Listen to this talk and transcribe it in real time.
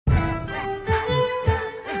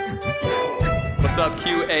What's up,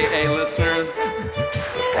 QAA listeners?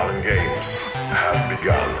 The fun games have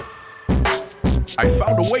begun. I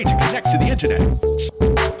found a way to connect to the internet.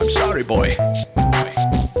 I'm sorry, boy.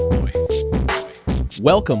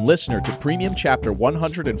 Welcome, listener, to Premium Chapter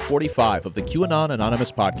 145 of the QAnon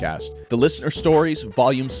Anonymous Podcast, the Listener Stories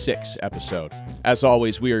Volume 6 episode. As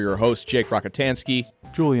always, we are your hosts, Jake Rockatansky,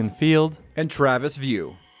 Julian Field, and Travis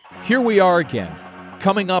View. Here we are again,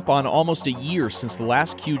 coming up on almost a year since the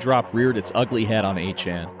last Q drop reared its ugly head on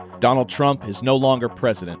 8chan. Donald Trump is no longer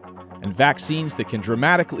president, and vaccines that can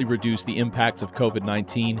dramatically reduce the impacts of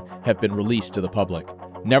COVID-19 have been released to the public.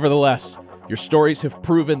 Nevertheless, your stories have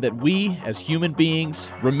proven that we, as human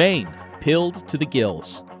beings, remain pilled to the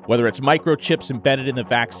gills. Whether it's microchips embedded in the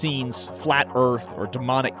vaccines, flat Earth, or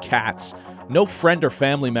demonic cats, no friend or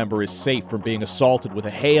family member is safe from being assaulted with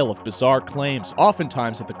a hail of bizarre claims,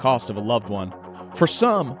 oftentimes at the cost of a loved one. For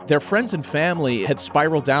some, their friends and family had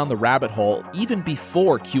spiraled down the rabbit hole even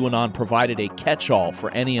before QAnon provided a catch-all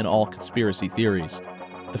for any and all conspiracy theories.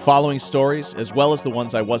 The following stories, as well as the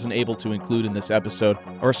ones I wasn't able to include in this episode,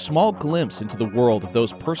 are a small glimpse into the world of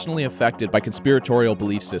those personally affected by conspiratorial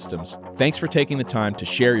belief systems. Thanks for taking the time to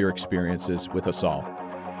share your experiences with us all.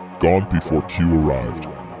 Gone before Q arrived.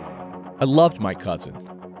 I loved my cousin.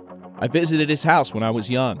 I visited his house when I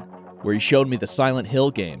was young, where he showed me the Silent Hill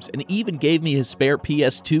games and even gave me his spare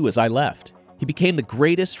PS2 as I left. He became the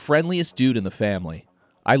greatest, friendliest dude in the family.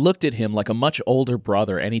 I looked at him like a much older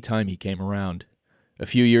brother anytime he came around. A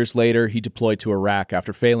few years later, he deployed to Iraq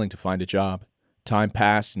after failing to find a job. Time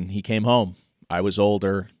passed and he came home. I was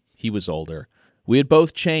older. He was older. We had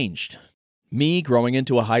both changed. Me growing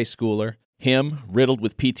into a high schooler. Him riddled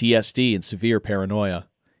with PTSD and severe paranoia.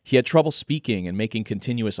 He had trouble speaking and making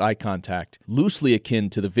continuous eye contact, loosely akin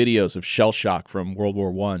to the videos of shell shock from World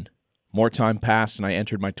War I. More time passed and I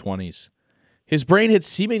entered my 20s. His brain had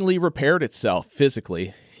seemingly repaired itself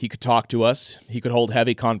physically. He could talk to us, he could hold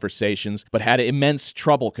heavy conversations, but had immense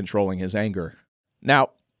trouble controlling his anger. Now,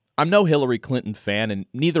 I'm no Hillary Clinton fan, and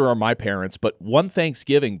neither are my parents, but one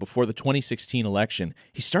Thanksgiving before the 2016 election,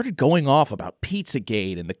 he started going off about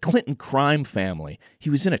Pizzagate and the Clinton crime family. He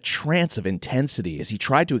was in a trance of intensity as he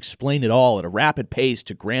tried to explain it all at a rapid pace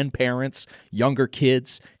to grandparents, younger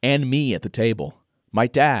kids, and me at the table. My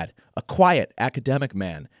dad, a quiet academic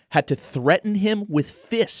man, had to threaten him with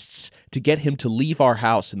fists to get him to leave our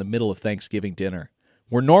house in the middle of Thanksgiving dinner.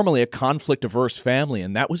 We're normally a conflict-averse family,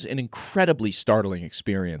 and that was an incredibly startling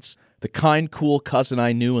experience. The kind, cool cousin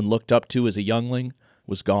I knew and looked up to as a youngling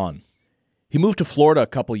was gone. He moved to Florida a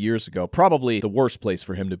couple years ago, probably the worst place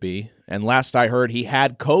for him to be, and last I heard he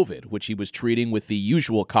had COVID, which he was treating with the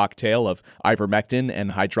usual cocktail of ivermectin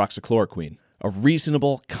and hydroxychloroquine. A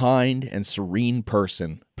reasonable, kind, and serene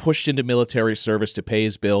person, pushed into military service to pay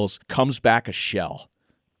his bills, comes back a shell.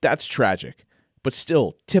 That's tragic, but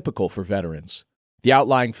still typical for veterans. The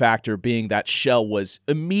outlying factor being that shell was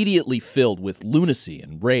immediately filled with lunacy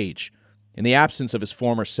and rage. In the absence of his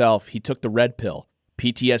former self, he took the red pill.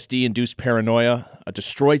 PTSD-induced paranoia, a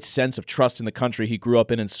destroyed sense of trust in the country he grew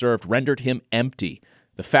up in and served, rendered him empty.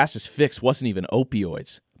 The fastest fix wasn't even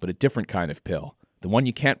opioids, but a different kind of pill. The one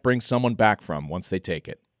you can't bring someone back from once they take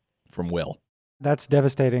it. From Will. That's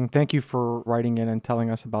devastating. Thank you for writing in and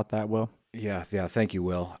telling us about that, Will. Yeah. Thank you,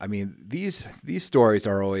 Will. I mean, these stories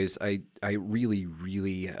are always I really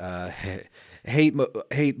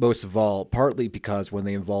hate most of all. Partly because when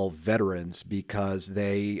they involve veterans, because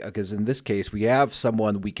in this case we have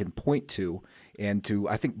someone we can point to and to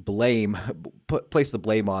I think place the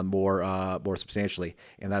blame on more substantially,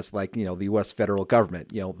 and that's like the U.S. federal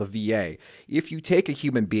government, the VA. If you take a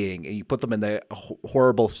human being and you put them in a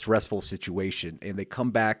horrible, stressful situation and they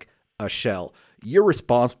come back a shell, you're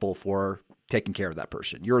responsible for taking care of that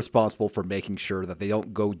person. You're responsible for making sure that they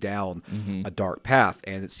don't go down a dark path.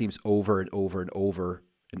 And it seems over and over and over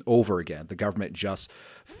and over again, the government just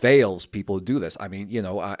fails people to do this. I mean,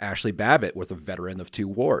 Ashley Babbitt was a veteran of 2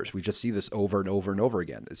 wars. We just see this over and over and over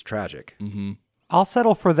again. It's tragic. Mm-hmm. I'll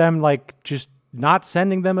settle for them, just not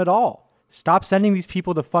sending them at all. Stop sending these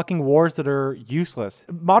people to fucking wars that are useless.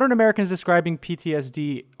 Modern Americans describing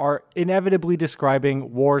PTSD are inevitably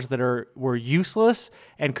describing wars that were useless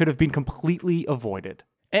and could have been completely avoided.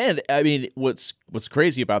 And I mean, what's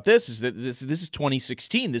crazy about this is that this is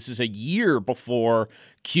 2016. This is a year before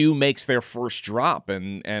Q makes their first drop,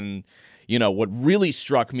 and what really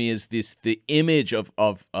struck me is the image of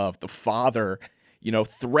the father,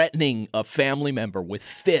 threatening a family member with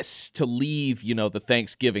fists to leave, the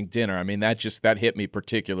Thanksgiving dinner. I mean, that hit me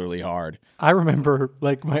particularly hard. I remember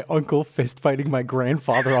my uncle fist fighting my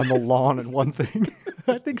grandfather on the lawn and one thing.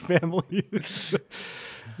 I think family is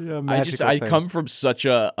Yeah, I magical thing. come from such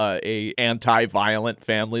a anti-violent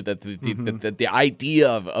family that the idea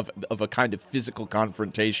of a kind of physical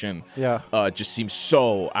confrontation just seems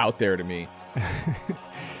so out there to me.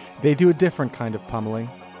 They do a different kind of pummeling.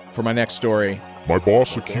 For my next story, My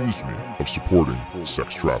boss accused me of supporting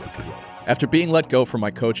sex trafficking. after being let go from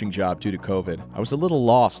my coaching job due to COVID, I was a little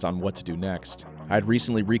lost on what to do next. I had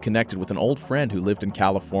recently reconnected with an old friend who lived in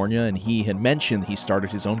California, and he had mentioned he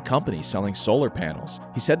started his own company selling solar panels.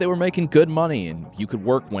 He said they were making good money and you could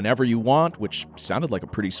work whenever you want, which sounded like a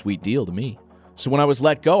pretty sweet deal to me. So when I was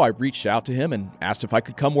let go, I reached out to him and asked if I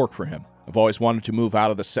could come work for him. I've always wanted to move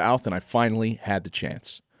out of the South, and I finally had the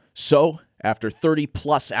chance. So, after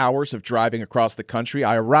 30-plus hours of driving across the country,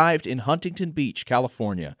 I arrived in Huntington Beach,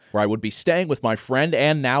 California, where I would be staying with my friend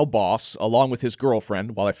and now boss, along with his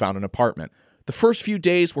girlfriend, while I found an apartment. The first few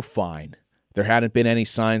days were fine. There hadn't been any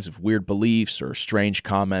signs of weird beliefs or strange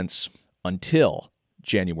comments until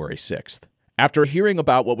January 6th. After hearing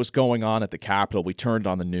about what was going on at the Capitol, we turned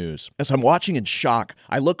on the news. As I'm watching in shock,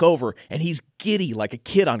 I look over and he's giddy like a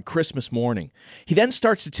kid on Christmas morning. He then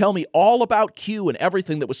starts to tell me all about Q and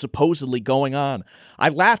everything that was supposedly going on. I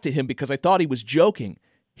laughed at him because I thought he was joking.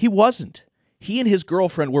 He wasn't. He and his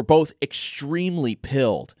girlfriend were both extremely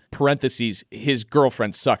pilled. Parentheses, his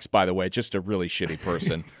girlfriend sucks, by the way, just a really shitty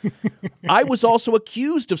person. I was also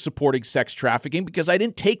accused of supporting sex trafficking because I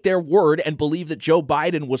didn't take their word and believe that Joe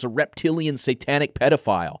Biden was a reptilian satanic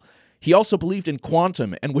pedophile. He also believed in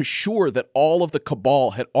quantum and was sure that all of the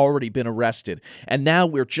cabal had already been arrested, and now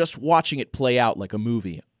we're just watching it play out like a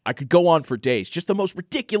movie. I could go on for days, just the most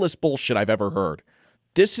ridiculous bullshit I've ever heard.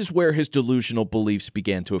 This is where his delusional beliefs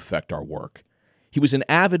began to affect our work. He was an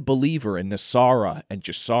avid believer in Nasara and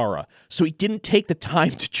Jasara, so he didn't take the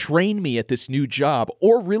time to train me at this new job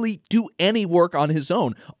or really do any work on his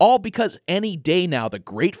own, all because any day now the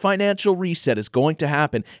great financial reset is going to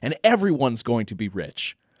happen and everyone's going to be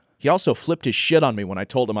rich. He also flipped his shit on me when I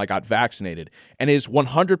told him I got vaccinated and is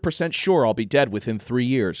 100% sure I'll be dead within 3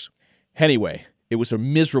 years. Anyway, it was a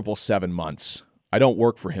miserable 7 months. I don't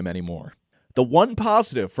work for him anymore. The one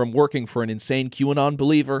positive from working for an insane QAnon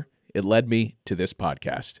believer, it led me to this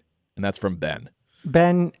podcast. And that's from Ben.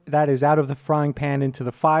 Ben, that is out of the frying pan into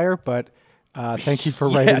the fire, but thank you for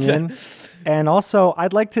writing in. And also,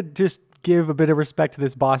 I'd like to just give a bit of respect to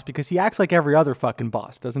this boss because he acts like every other fucking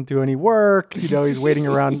boss. Doesn't do any work. You know, he's waiting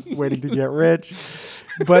around waiting to get rich.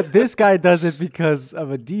 But this guy does it because of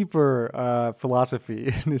a deeper philosophy,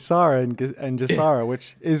 Nasara and Jasara,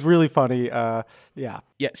 which is really funny. Yeah,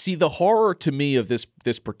 see, the horror to me of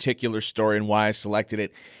this particular story and why I selected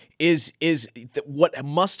it is what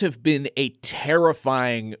must have been a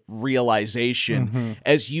terrifying realization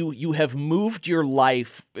as you have moved your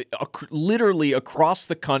life literally across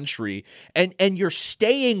the country and you're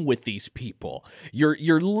staying with these people.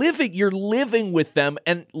 You're living with them.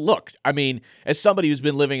 And look, I mean, as somebody who's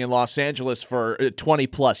been living in Los Angeles for 20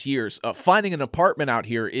 plus years, finding an apartment out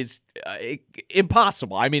here is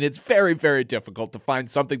impossible. I mean, it's very, very difficult to find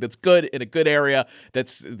something that's good in a good area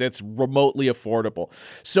that's remotely affordable.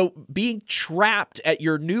 So being trapped at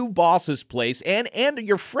your new boss's place and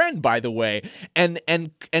your friend, by the way, and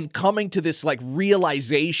coming to this like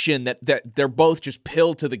realization that they're both just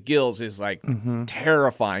pilled to the gills is like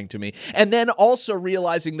terrifying to me. And then also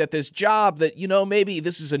realizing that this job that, you know, maybe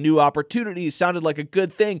this is a new opportunity, sounded like a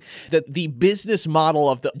good thing, that the business model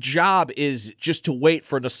of the job is just to wait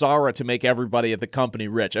for Nasara to make everybody at the company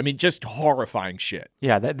rich. I mean, just horrifying shit.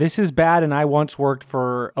 Yeah, this is bad. And I once worked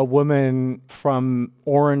for a woman from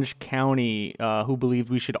Orange County who believed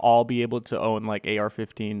we should all be able to own like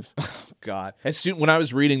AR-15s. God. When I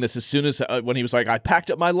was reading this, as soon as when he was like, I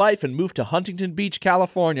packed up my life and moved to Huntington Beach,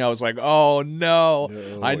 California, I was like, oh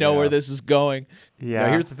no, I know where this is going. Yeah.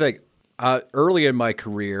 Now, here's the thing. Early in my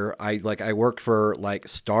career, I worked for like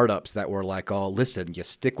startups that were like, oh, listen, you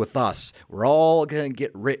stick with us. We're all going to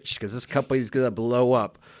get rich because this company's going to blow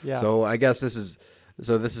up. Yeah. So I guess this is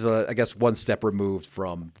I guess one step removed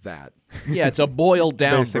from that. Yeah, it's a boiled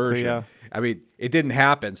down version. Yeah. I mean, it didn't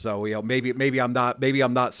happen. So, you know, maybe I'm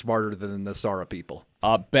not smarter than the Nasara people.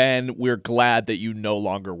 Ben, we're glad that you no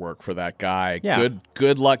longer work for that guy. Yeah.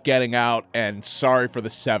 Good luck getting out, and sorry for the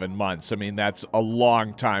 7 months. I mean, that's a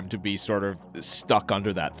long time to be sort of stuck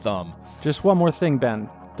under that thumb. Just one more thing, Ben.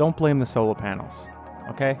 Don't blame the solar panels,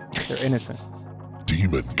 okay? They're innocent.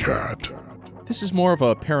 Demon Cat. This is more of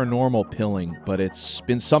a paranormal pilling, but it's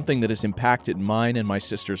been something that has impacted mine and my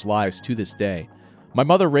sister's lives to this day. My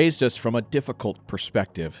mother raised us from a difficult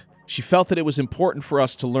perspective. She felt that it was important for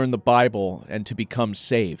us to learn the Bible and to become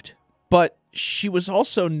saved. But she was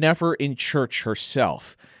also never in church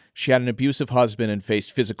herself. She had an abusive husband and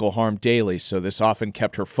faced physical harm daily, so this often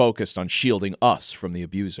kept her focused on shielding us from the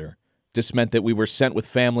abuser. This meant that we were sent with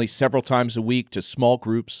family several times a week to small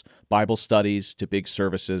groups, Bible studies, to big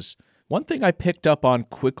services. One thing I picked up on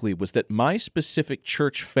quickly was that my specific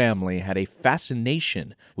church family had a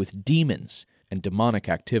fascination with demons and demonic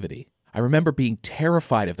activity. I remember being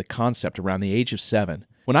terrified of the concept around the age of 7.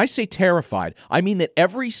 When I say terrified, I mean that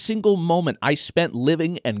every single moment I spent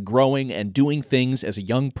living and growing and doing things as a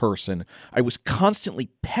young person, I was constantly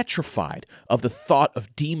petrified of the thought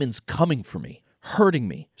of demons coming for me, hurting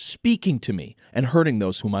me, speaking to me, and hurting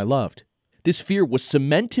those whom I loved. This fear was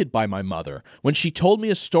cemented by my mother when she told me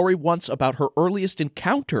a story once about her earliest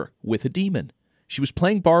encounter with a demon. She was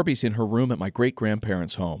playing Barbies in her room at my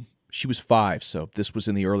great-grandparents' home. She was 5, so this was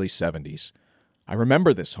in the early 70s. I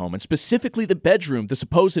remember this home, and specifically the bedroom the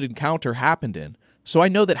supposed encounter happened in, so I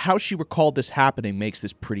know that how she recalled this happening makes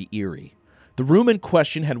this pretty eerie. The room in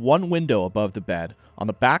question had one window above the bed, on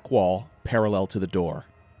the back wall, parallel to the door.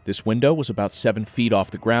 This window was about 7 feet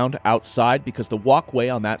off the ground outside because the walkway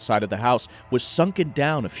on that side of the house was sunken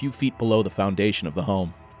down a few feet below the foundation of the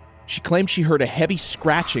home. She claimed she heard a heavy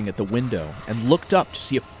scratching at the window and looked up to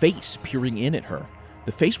see a face peering in at her.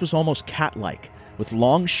 The face was almost cat-like, with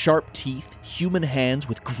long, sharp teeth, human hands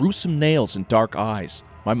with gruesome nails and dark eyes.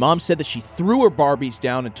 My mom said that she threw her Barbies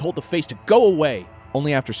down and told the face to go away,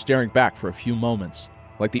 only after staring back for a few moments.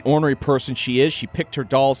 Like the ornery person she is, she picked her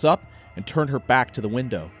dolls up and turned her back to the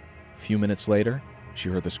window. A few minutes later, she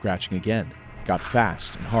heard the scratching again. It got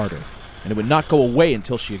fast and harder, and it would not go away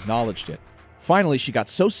until she acknowledged it. Finally, she got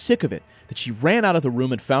so sick of it that she ran out of the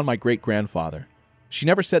room and found my great-grandfather. She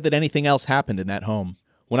never said that anything else happened in that home.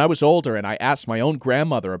 When I was older and I asked my own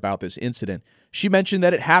grandmother about this incident, she mentioned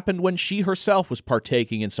that it happened when she herself was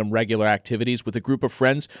partaking in some regular activities with a group of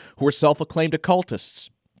friends who were self-acclaimed occultists.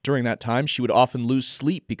 During that time, she would often lose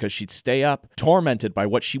sleep because she'd stay up, tormented by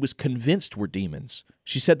what she was convinced were demons.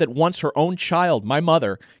 She said that once her own child, my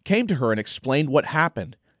mother, came to her and explained what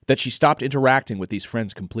happened, that she stopped interacting with these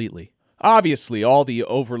friends completely. Obviously, all the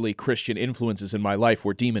overly Christian influences in my life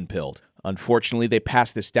were demon-pilled. Unfortunately, they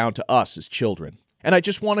passed this down to us as children. And I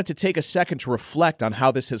just wanted to take a second to reflect on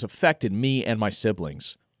how this has affected me and my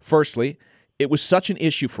siblings. Firstly, it was such an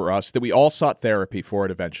issue for us that we all sought therapy for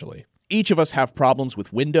it eventually. Each of us have problems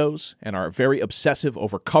with windows and are very obsessive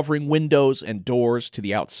over covering windows and doors to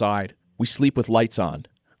the outside. We sleep with lights on.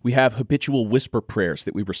 We have habitual whisper prayers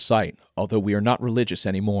that we recite, although we are not religious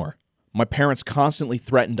anymore. My parents constantly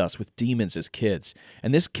threatened us with demons as kids,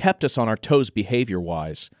 and this kept us on our toes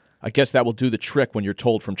behavior-wise. I guess that will do the trick when you're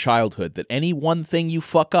told from childhood that any one thing you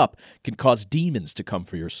fuck up can cause demons to come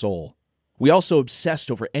for your soul. We also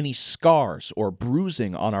obsessed over any scars or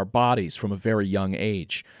bruising on our bodies from a very young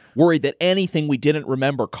age, worried that anything we didn't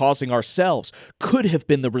remember causing ourselves could have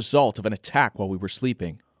been the result of an attack while we were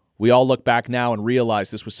sleeping. We all look back now and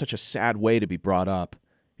realize this was such a sad way to be brought up.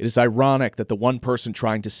 It is ironic that the one person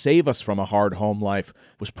trying to save us from a hard home life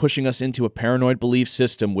was pushing us into a paranoid belief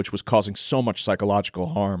system which was causing so much psychological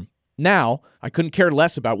harm. Now, I couldn't care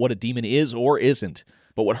less about what a demon is or isn't,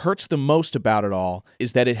 but what hurts the most about it all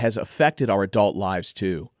is that it has affected our adult lives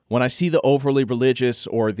too. When I see the overly religious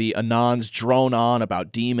or the anons drone on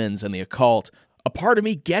about demons and the occult, a part of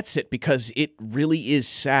me gets it because it really is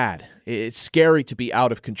sad. It's scary to be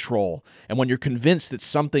out of control. And when you're convinced that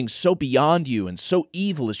something so beyond you and so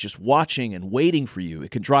evil is just watching and waiting for you, it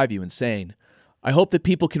can drive you insane. I hope that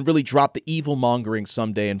people can really drop the evil mongering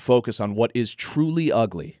someday and focus on what is truly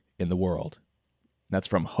ugly in the world. That's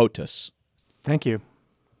from Hotus. Thank you.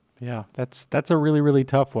 Yeah, that's a really, really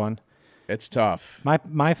tough one. It's tough.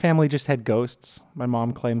 My family just had ghosts. My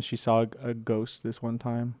mom claims she saw a ghost this one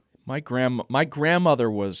time. My grandmother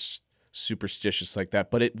was superstitious like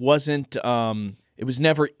that, but it wasn't, it was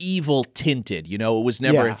never evil tinted, you know? It was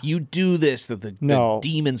never, if you do this, the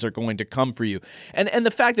demons are going to come for you. And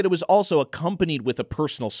the fact that it was also accompanied with a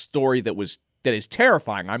personal story that is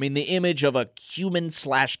terrifying. I mean, the image of a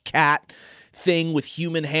human/cat thing with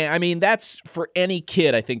human hand. I mean, that's, for any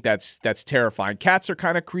kid, I think that's terrifying. Cats are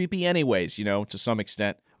kind of creepy anyways, you know, to some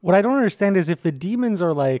extent. What I don't understand is if the demons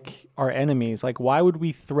are like our enemies, like why would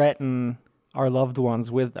we threaten our loved ones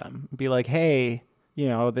with them? Be like, hey, you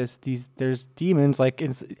know, there's demons, like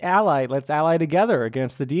let's ally together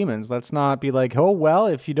against the demons. Let's not be like, oh well,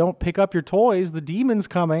 if you don't pick up your toys, the demon's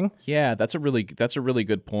coming. Yeah, that's a really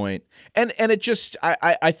good point. And it just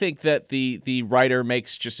I think that the writer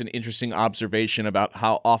makes just an interesting observation about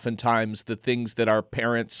how oftentimes the things that our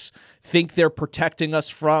parents think they're protecting us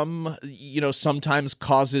from, you know, sometimes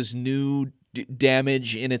causes new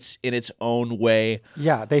damage in its own way.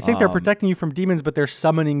 Yeah, they think they're protecting you from demons, but they're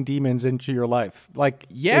summoning demons into your life, like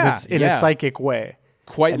in a psychic way.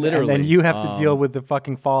 Quite literally. And then you have to deal with the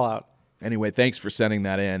fucking fallout. Anyway, thanks for sending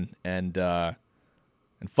that in, and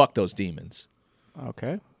fuck those demons.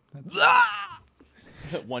 Okay.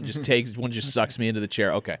 One just sucks me into the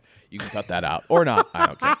chair. Okay, you can cut that out or not. I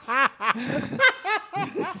don't care.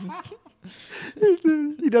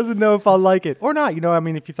 He doesn't know if I'll like it or not. I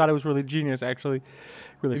mean, if you thought it was really genius, actually,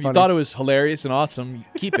 really If funny. you thought it was hilarious and awesome,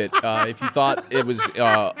 keep it. If you thought it was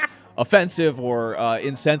offensive or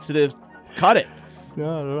insensitive, cut it.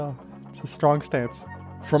 No. It's a strong stance.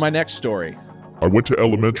 For my next story, I went to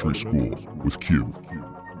elementary school with Q.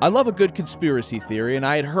 I love a good conspiracy theory, and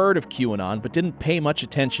I had heard of QAnon, but didn't pay much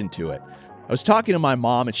attention to it. I was talking to my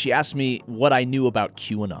mom, and she asked me what I knew about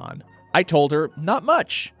QAnon. I told her, not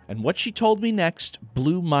much, and what she told me next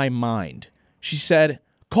blew my mind. She said,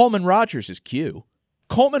 Coleman Rogers is Q.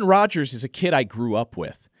 Coleman Rogers is a kid I grew up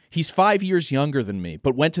with. He's 5 years younger than me,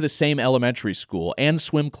 but went to the same elementary school and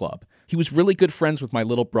swim club. He was really good friends with my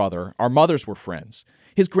little brother. Our mothers were friends.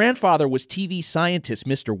 His grandfather was TV scientist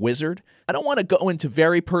Mr. Wizard. I don't want to go into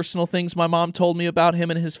very personal things my mom told me about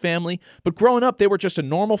him and his family, but growing up, they were just a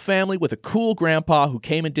normal family with a cool grandpa who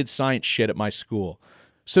came and did science shit at my school.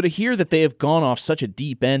 So to hear that they have gone off such a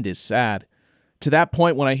deep end is sad. To that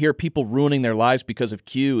point, when I hear people ruining their lives because of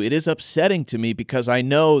Q, it is upsetting to me because I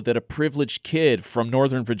know that a privileged kid from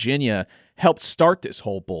Northern Virginia helped start this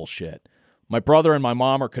whole bullshit. My brother and my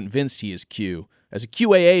mom are convinced he is Q. As a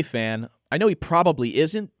QAA fan, I know he probably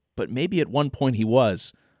isn't, but maybe at one point he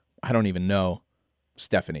was. I don't even know.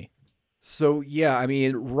 Stephanie. So, yeah, I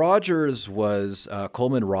mean, Rogers was,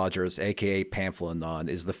 Coleman Rogers, a.k.a. Pamphlenon,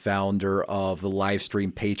 is the founder of the live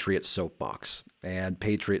stream Patriot Soapbox. And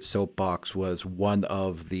Patriot Soapbox was one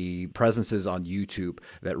of the presences on YouTube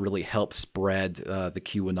that really helped spread the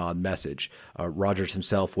QAnon message. Rogers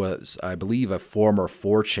himself was, I believe, a former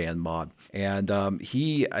 4chan mod. And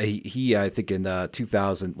he I think in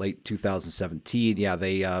late 2017,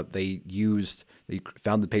 they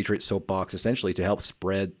found the Patriot Soapbox essentially to help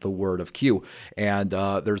spread the word of Q. And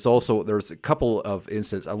there's a couple of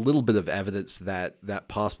instances, a little bit of evidence that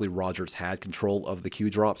possibly Rogers had control of the Q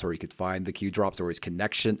drops, or he could find the Q drops, or his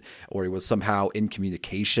connection, or he was somehow in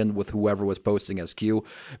communication with whoever was posting as Q,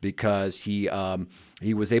 because he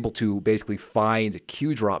was able to basically find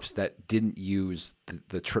Q drops that didn't use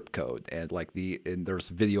the trip code, and there's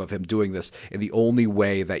video of him doing this. And the only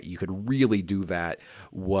way that you could really do that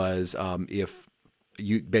was if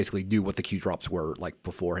you basically knew what the Q drops were like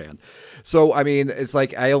beforehand. So I mean, it's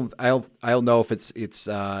like I don't know if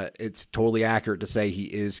it's totally accurate to say he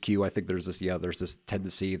is Q. I think there's this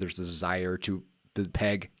tendency, there's this desire to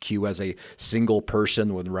peg Q as a single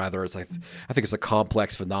person, when rather I think it's a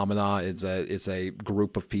complex phenomena. It's a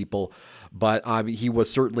group of people, but he was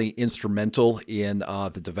certainly instrumental in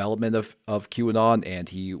the development of QAnon, and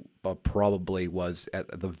he probably was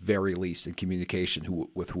at the very least in communication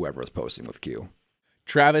with whoever was posting with Q.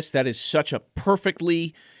 Travis, that is such a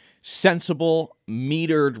perfectly sensible,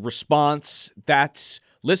 metered response.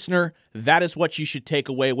 Listener, that is what you should take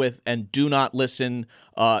away with, and do not listen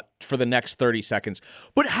for the next 30 seconds.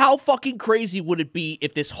 But how fucking crazy would it be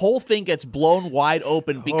if this whole thing gets blown wide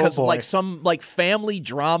open because of some family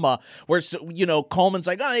drama where Coleman's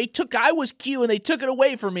like, I was Q and they took it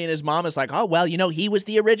away from me, and his mom is like, oh well, he was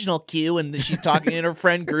the original Q, and she's talking in her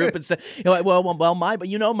friend group and stuff. My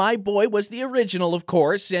boy was the original, of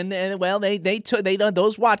course, and they took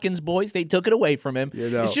those Watkins boys, they took it away from him.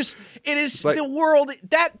 It's the world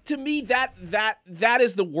that, to me, that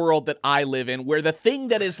is the world that I live in, where the thing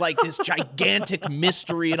that is like this gigantic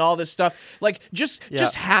mystery and all this stuff just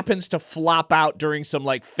happens to flop out during some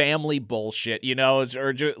family bullshit,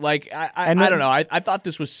 or just I don't know. I thought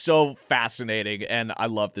this was so fascinating, and I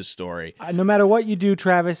love this story. No matter what you do,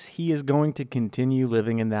 Travis, he is going to continue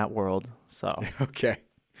living in that world. So okay,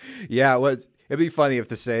 yeah, it'd be funny if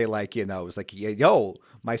to say it was like, yo,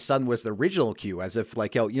 my son was the original Q, as if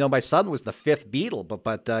my son was the fifth Beatle,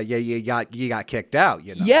 but you got kicked out.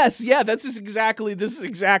 Yes, yeah, this is exactly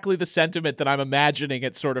the sentiment that I'm imagining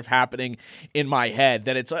it sort of happening in my head.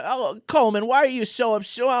 That it's like, oh, Coleman, why are you so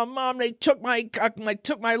upset? Oh, Mom, they took my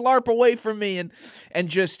LARP away from me, and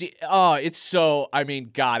just it's so. I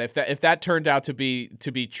mean, God, if that turned out to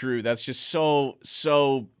be true, that's just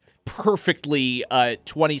so perfectly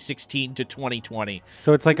 2016 to 2020.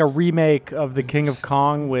 So it's like a remake of The King of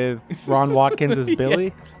Kong with Ron Watkins as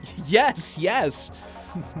Billy? Yes.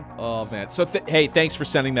 Oh, man. So, hey, thanks for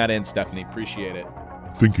sending that in, Stephanie. Appreciate it.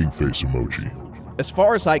 Thinking face emoji. As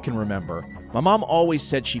far as I can remember, my mom always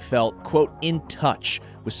said she felt, quote, in touch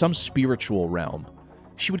with some spiritual realm.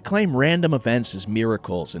 She would claim random events as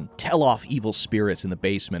miracles and tell off evil spirits in the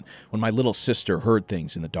basement when my little sister heard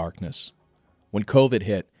things in the darkness. When COVID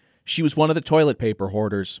hit, she was one of the toilet paper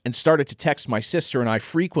hoarders and started to text my sister and I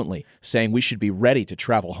frequently, saying we should be ready to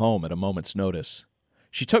travel home at a moment's notice.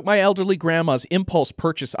 She took my elderly grandma's impulse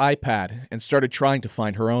purchase iPad and started trying to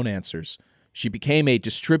find her own answers. She became a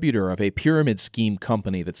distributor of a pyramid scheme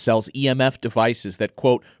company that sells EMF devices that,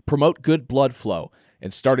 quote, promote good blood flow,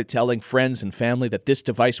 and started telling friends and family that this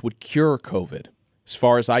device would cure COVID. As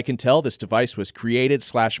far as I can tell, this device was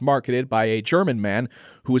created/marketed by a German man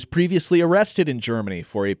who was previously arrested in Germany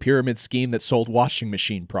for a pyramid scheme that sold washing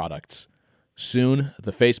machine products. Soon,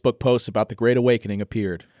 the Facebook posts about the Great Awakening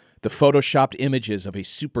appeared. The photoshopped images of a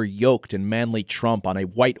super yoked and manly Trump on a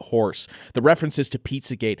white horse, the references to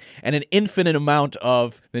Pizzagate, and an infinite amount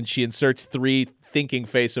of, then she inserts 3 thinking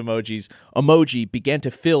face emoji began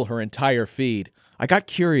to fill her entire feed. I got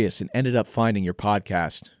curious and ended up finding your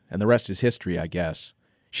podcast, and the rest is history, I guess.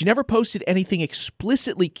 She never posted anything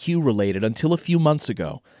explicitly Q-related until a few months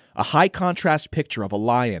ago. A high-contrast picture of a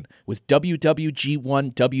lion with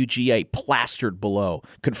WWG1WGA plastered below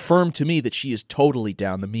confirmed to me that she is totally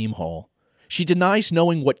down the meme hole. She denies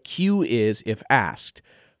knowing what Q is if asked,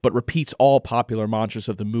 but repeats all popular mantras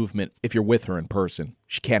of the movement if you're with her in person.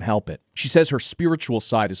 She can't help it. She says her spiritual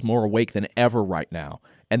side is more awake than ever right now,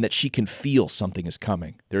 and that she can feel something is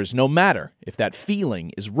coming. There is no matter if that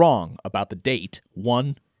feeling is wrong about the date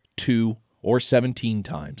 1, 2, or 17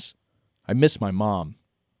 times. I miss my mom.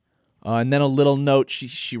 And then a little note,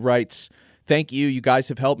 she writes, thank you, you guys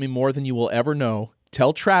have helped me more than you will ever know.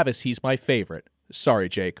 Tell Travis he's my favorite. Sorry,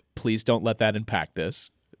 Jake, please don't let that impact this.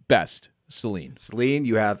 Best, Celine. Celine,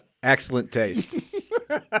 you have excellent taste.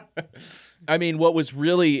 I mean, what was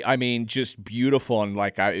really, just beautiful and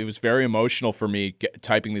it was very emotional for me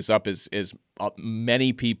typing this up is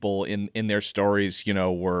many people in their stories,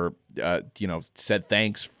 were, said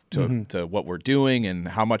thanks to what we're doing and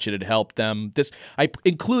how much it had helped them. I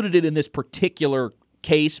included it in this particular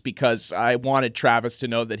case because I wanted Travis to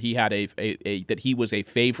know that he had that he was a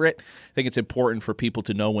favorite. I think it's important for people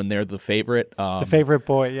to know when they're the favorite. The favorite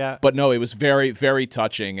boy, yeah. But no, it was very, very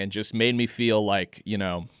touching and just made me feel like,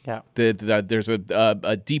 there's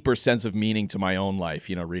a deeper sense of meaning to my own life,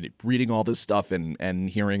 reading all this stuff and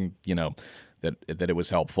hearing, that it was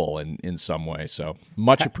helpful in some way. So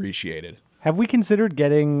much appreciated. Have we considered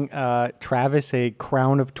getting Travis a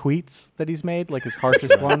crown of tweets that he's made, like his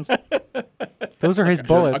harshest ones? Those are his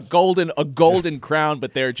bullets. A golden crown,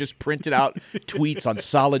 but they're just printed out tweets on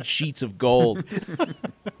solid sheets of gold.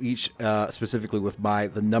 Each specifically with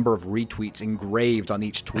the number of retweets engraved on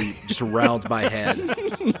each tweet just surrounds my head.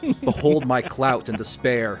 Behold my clout and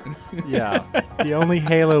despair. Yeah, the only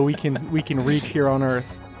halo we can reach here on Earth.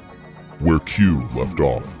 Where Q left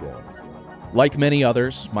off. Like many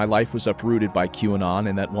others, my life was uprooted by QAnon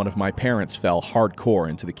in that one of my parents fell hardcore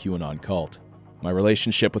into the QAnon cult. My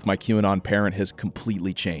relationship with my QAnon parent has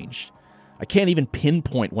completely changed. I can't even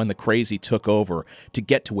pinpoint when the crazy took over to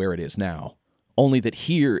get to where it is now. Only that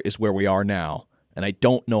here is where we are now, and I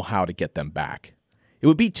don't know how to get them back. It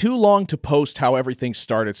would be too long to post how everything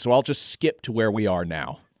started, so I'll just skip to where we are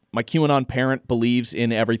now. My QAnon parent believes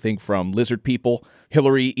in everything from lizard people,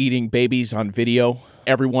 Hillary eating babies on video,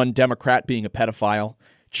 everyone Democrat being a pedophile,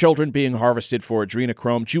 children being harvested for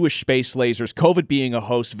adrenochrome, Jewish space lasers, COVID being a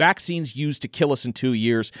host, vaccines used to kill us in 2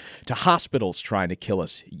 years, to hospitals trying to kill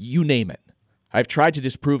us, you name it. I've tried to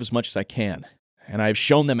disprove as much as I can, and I've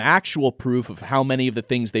shown them actual proof of how many of the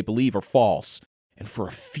things they believe are false. And for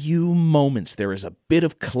a few moments, there is a bit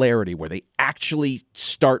of clarity where they actually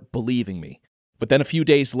start believing me. But then a few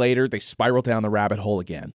days later, they spiral down the rabbit hole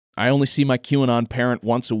again. I only see my QAnon parent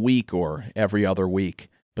once a week or every other week,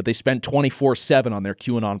 but they spend 24/7 on their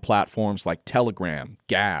QAnon platforms like Telegram,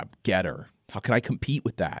 Gab, Getter. How can I compete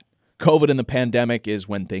with that? COVID and the pandemic is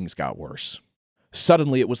when things got worse.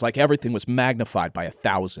 Suddenly, it was like everything was magnified by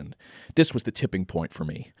 1,000. This was the tipping point for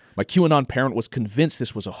me. My QAnon parent was convinced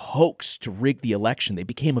this was a hoax to rig the election. They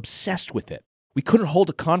became obsessed with it. We couldn't hold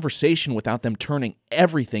a conversation without them turning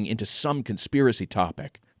everything into some conspiracy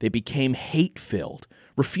topic. They became hate-filled,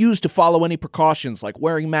 refused to follow any precautions like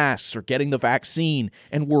wearing masks or getting the vaccine,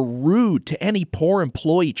 and were rude to any poor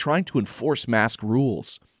employee trying to enforce mask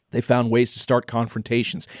rules. They found ways to start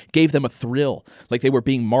confrontations, gave them a thrill, like they were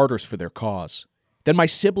being martyrs for their cause. Then my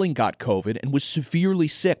sibling got COVID and was severely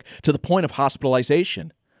sick to the point of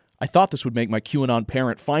hospitalization. I thought this would make my QAnon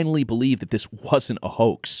parent finally believe that this wasn't a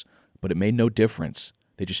hoax. But it made no difference.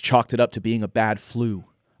 They just chalked it up to being a bad flu.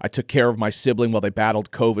 I took care of my sibling while they battled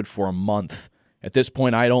COVID for a month. At this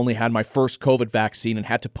point, I had only had my first COVID vaccine and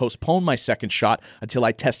had to postpone my second shot until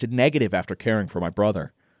I tested negative after caring for my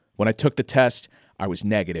brother. When I took the test, I was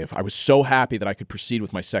negative. I was so happy that I could proceed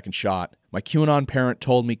with my second shot. My QAnon parent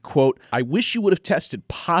told me, quote, "I wish you would have tested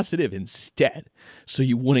positive instead so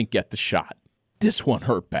you wouldn't get the shot." This one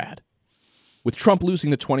hurt bad. With Trump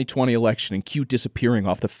losing the 2020 election and Q disappearing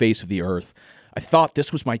off the face of the earth, I thought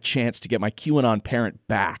this was my chance to get my QAnon parent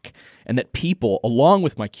back, and that people, along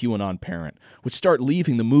with my QAnon parent, would start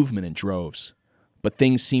leaving the movement in droves. But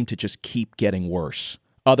things seem to just keep getting worse.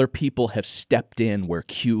 Other people have stepped in where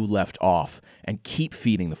Q left off and keep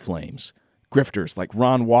feeding the flames. Grifters like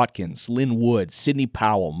Ron Watkins, Lynn Wood, Sidney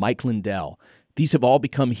Powell, Mike Lindell. These have all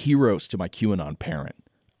become heroes to my QAnon parent.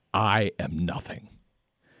 I am nothing.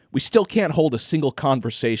 We still can't hold a single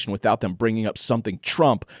conversation without them bringing up something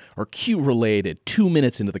Trump or Q-related 2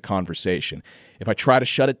 minutes into the conversation. If I try to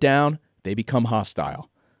shut it down, they become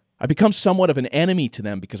hostile. I become somewhat of an enemy to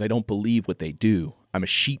them because I don't believe what they do. I'm a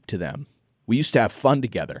sheep to them. We used to have fun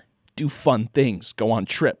together, do fun things, go on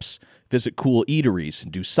trips, visit cool eateries,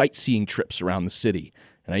 and do sightseeing trips around the city.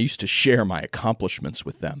 And I used to share my accomplishments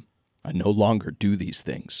with them. I no longer do these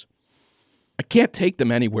things. I can't take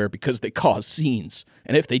them anywhere because they cause scenes.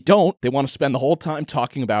 And if they don't, they want to spend the whole time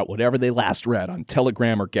talking about whatever they last read on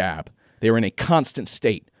Telegram or Gab. They are in a constant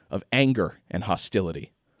state of anger and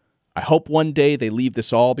hostility. I hope one day they leave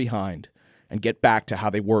this all behind and get back to how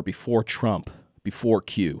they were before Trump, before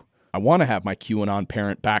Q. I want to have my QAnon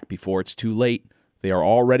parent back before it's too late. They are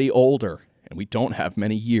already older, and we don't have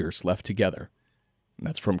many years left together. And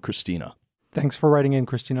that's from Christina. Thanks for writing in,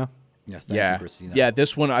 Christina. Yeah, thank you, Christina. Yeah,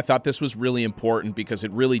 this one, I thought this was really important because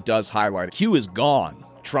it really does highlight Q is gone.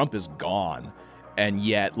 Trump is gone. And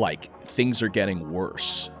yet, things are getting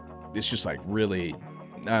worse. It's just really,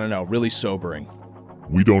 really sobering.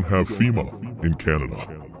 We don't have FEMA in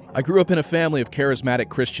Canada. I grew up in a family of charismatic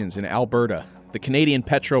Christians in Alberta, the Canadian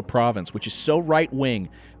Petro province, which is so right-wing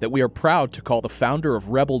that we are proud to call the founder of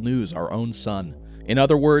Rebel News our own son. In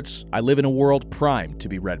other words, I live in a world primed to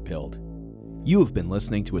be red-pilled. You have been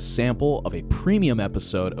listening to a sample of a premium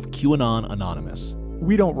episode of QAnon Anonymous.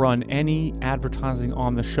 We don't run any advertising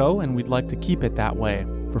on the show, and we'd like to keep it that way.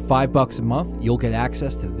 For $5 a month, you'll get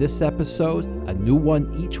access to this episode, a new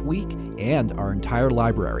one each week, and our entire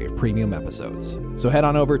library of premium episodes. So head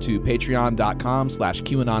on over to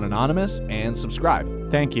patreon.com/QAnon Anonymous and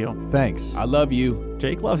subscribe. Thank you. Thanks. I love you.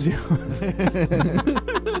 Jake loves you.